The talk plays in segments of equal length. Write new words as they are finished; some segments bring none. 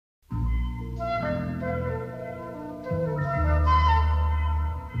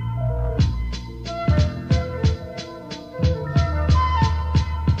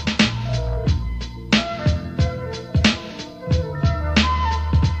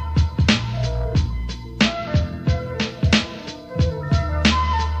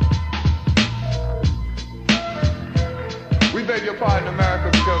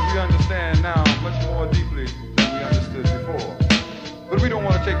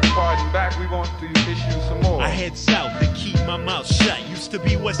Pardon back, we want to issue some more. I head south and keep my mouth shut. Used to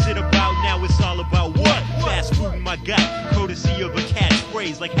be what's it about, now it's all about what? Fast food in my gut, courtesy of a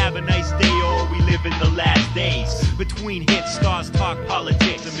catchphrase like have a nice day or we live in the last days. Between hits, stars talk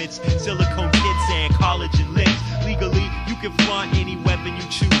politics amidst silicone tits and collagen lips. Legally, you can flaunt any weapon you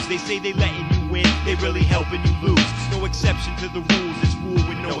choose. They say they letting you win, they really helping you lose. No exception to the rules, it's rule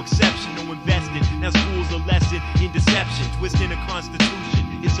with no exception. No invested, now school's a lesson in deception. Twisting a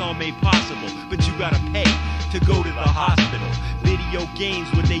constitution, it's all made possible, but you gotta pay to go to the hospital. Video games,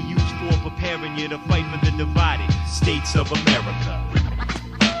 what they use for preparing you to fight for the divided states of America.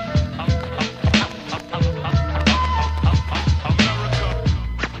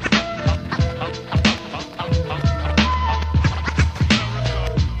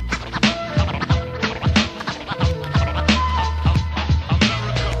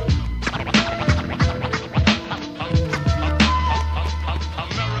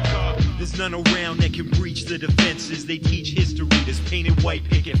 None around that can breach the defenses. They teach history that's painted white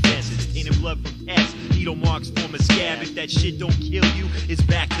picket fences, tainted blood from pets, needle marks form a scab. If that shit don't kill you, it's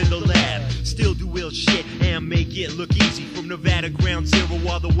back to the lab. Still do ill shit and make it look easy. From Nevada ground zero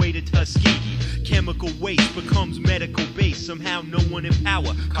all the way to Tuskegee. Chemical waste becomes medical base. Somehow no one in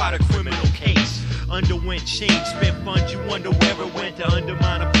power caught a criminal case. Underwent change, spent funds, you wonder where it went to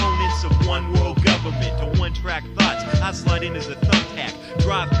undermine opponents of one world government. To one-track thoughts, I slide in as a thumbtack.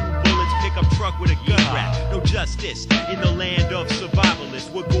 Drive through bullets, pick up truck with a gun rack. No justice in the land of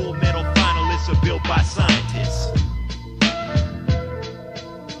survivalists, where gold medal finalists are built by scientists.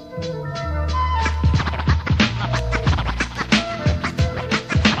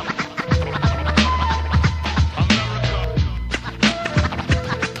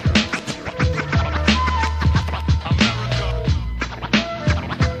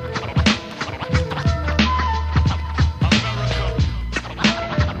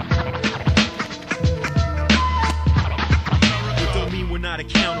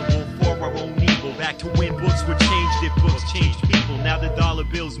 Accountable for our own evil. Back to when books were changed, if books changed people. Now the dollar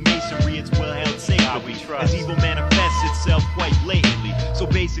bill's masonry, it's well held sacredly. As evil manifests itself quite blatantly. So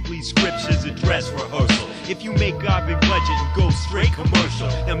basically, scripture's a dress rehearsal. If you make God big budget and go straight commercial,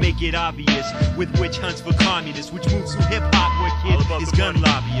 now make it obvious with witch hunts for communists, which moves through hip hop where kids is gun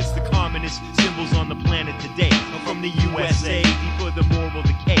lobbyists. The communist symbols on the planet today are from the USA, deeper the moral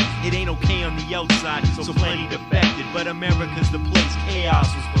decay. It ain't okay on the outside, so plenty defected, but America's the place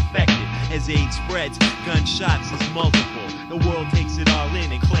chaos was perfected. As AIDS spreads, gunshots is multiple. The world takes it all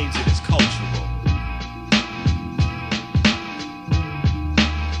in and claims it as cultural.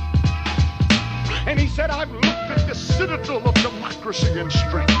 And he said, I've looked at the citadel of democracy and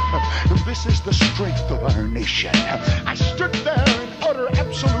strength, and this is the strength of our nation. I stood there in utter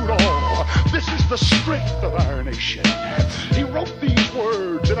absolute awe. This is the strength of our nation. He wrote these words